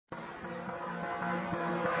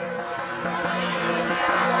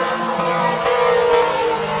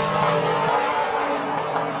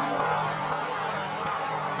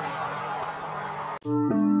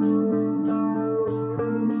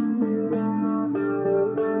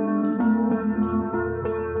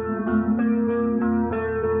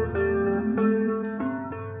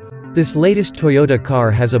This latest Toyota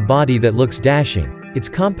car has a body that looks dashing. Its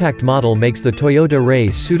compact model makes the Toyota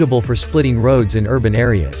Raize suitable for splitting roads in urban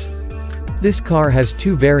areas. This car has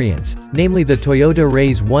two variants, namely the Toyota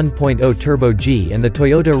Raize 1.0 Turbo G and the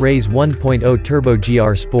Toyota Raize 1.0 Turbo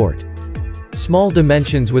GR Sport. Small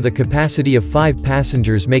dimensions with a capacity of 5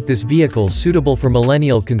 passengers make this vehicle suitable for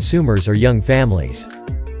millennial consumers or young families.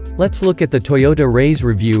 Let's look at the Toyota Raize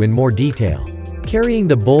review in more detail. Carrying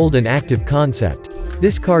the bold and active concept,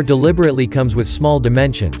 this car deliberately comes with small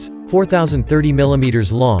dimensions, 4,030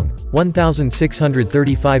 mm long,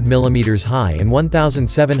 1,635 mm high and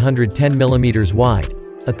 1,710 mm wide.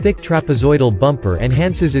 A thick trapezoidal bumper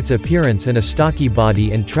enhances its appearance, and a stocky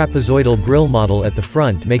body and trapezoidal grille model at the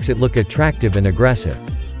front makes it look attractive and aggressive.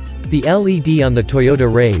 The LED on the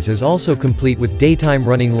Toyota Raize is also complete with daytime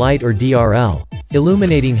running light or DRL,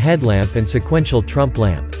 illuminating headlamp and sequential trump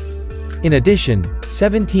lamp. In addition,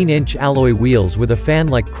 17-inch alloy wheels with a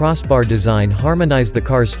fan-like crossbar design harmonize the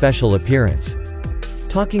car's special appearance.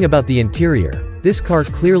 Talking about the interior, this car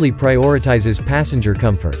clearly prioritizes passenger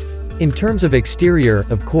comfort. In terms of exterior,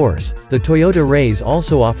 of course, the Toyota Raize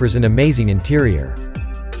also offers an amazing interior.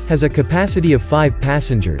 Has a capacity of 5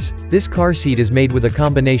 passengers, this car seat is made with a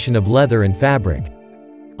combination of leather and fabric.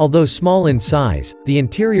 Although small in size, the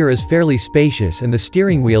interior is fairly spacious and the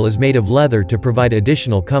steering wheel is made of leather to provide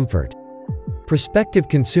additional comfort. Prospective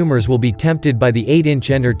consumers will be tempted by the 8-inch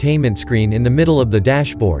entertainment screen in the middle of the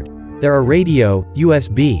dashboard. There are radio,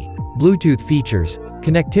 USB, Bluetooth features,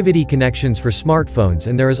 connectivity connections for smartphones,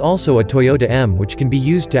 and there is also a Toyota M which can be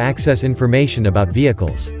used to access information about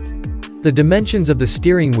vehicles. The dimensions of the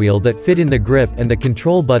steering wheel that fit in the grip and the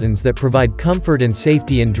control buttons that provide comfort and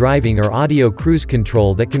safety in driving are audio cruise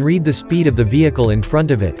control that can read the speed of the vehicle in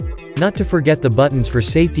front of it. Not to forget the buttons for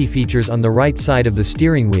safety features on the right side of the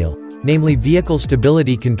steering wheel, namely vehicle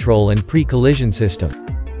stability control and pre-collision system.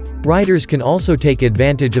 Riders can also take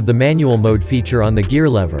advantage of the manual mode feature on the gear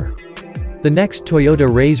lever. The next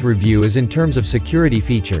Toyota Raize review is in terms of security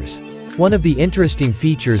features. One of the interesting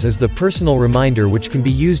features is the personal reminder, which can be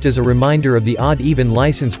used as a reminder of the odd-even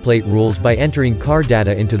license plate rules by entering car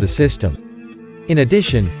data into the system. In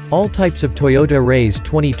addition, all types of Toyota Raize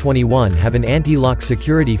 2021 have an anti-lock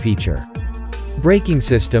security feature. Braking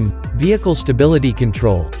system, vehicle stability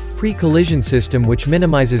control, pre-collision system which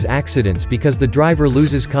minimizes accidents because the driver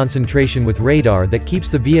loses concentration with radar that keeps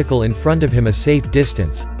the vehicle in front of him a safe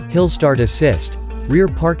distance, hill start assist, rear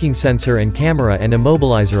parking sensor and camera and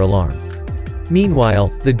immobilizer alarm. Meanwhile,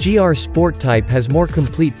 the GR Sport type has more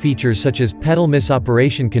complete features such as pedal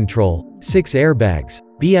misoperation control, 6 airbags,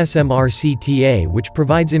 BSMR-CTA which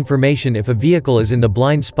provides information if a vehicle is in the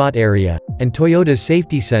blind spot area, and Toyota's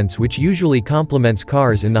Safety Sense which usually complements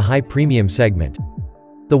cars in the high premium segment.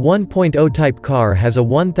 The 1.0 type car has a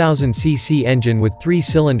 1000cc engine with 3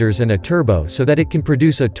 cylinders and a turbo so that it can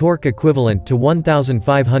produce a torque equivalent to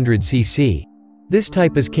 1500 cc. This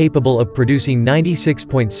type is capable of producing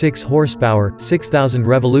 96.6 horsepower, 6,000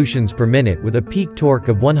 revolutions per minute with a peak torque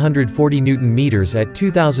of 140 Nm at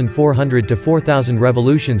 2,400 to 4,000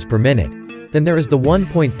 revolutions per minute. Then there is the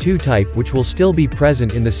 1.2 type which will still be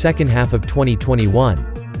present in the second half of 2021.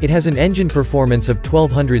 It has an engine performance of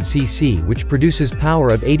 1200 cc which produces power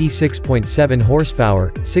of 86.7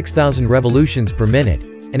 horsepower, 6,000 revolutions per minute,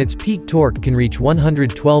 and its peak torque can reach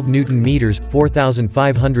 112 Nm,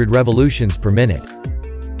 4,500 revolutions per minute.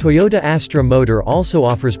 Toyota Astra Motor also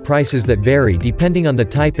offers prices that vary depending on the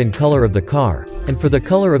type and color of the car, and for the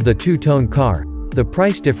color of the two-tone car, the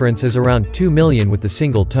price difference is around $2 million with the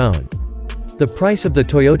single tone. The price of the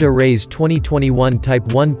Toyota Raize 2021 Type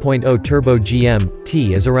 1.0 Turbo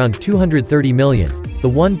GM-T is around $230 million, the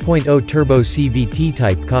 1.0 Turbo CVT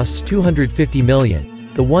Type costs $250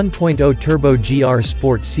 million, the 1.0 Turbo GR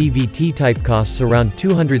Sport CVT Type costs around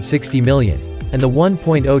 $260 million, and the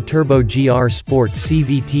 1.0 Turbo GR Sport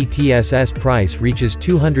CVT TSS price reaches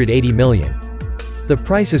 $280 million. The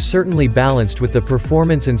price is certainly balanced with the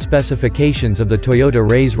performance and specifications of the Toyota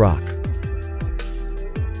Raize Rock.